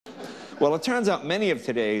Well, it turns out many of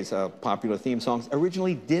today's popular theme songs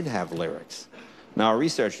originally did have lyrics. Now, our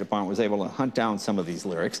research department was able to hunt down some of these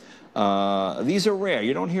lyrics. These are rare.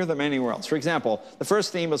 You don't hear them anywhere else. For example, the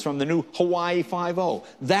first theme was from the new Hawaii Five-0.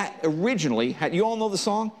 That originally had, you all know the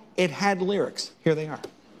song? It had lyrics. Here they are.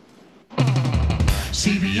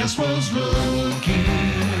 CBS was looking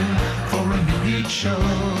for a new hit show,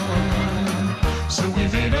 so we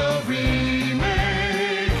made a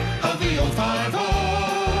remake of the old 5-0.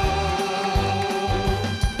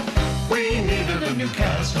 We needed a new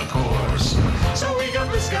cast, of course, so we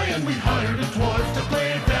got this guy and we hired a dwarf to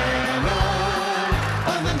play leno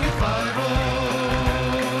on the new 5-0.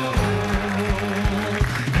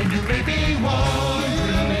 And you may be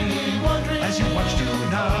wondering as you watch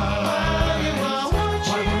tonight,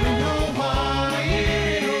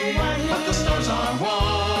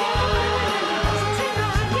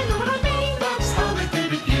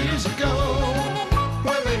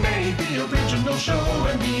 show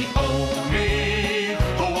and the only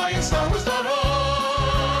Hawaiian star was that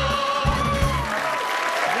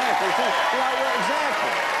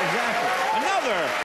Exactly. Exactly. Another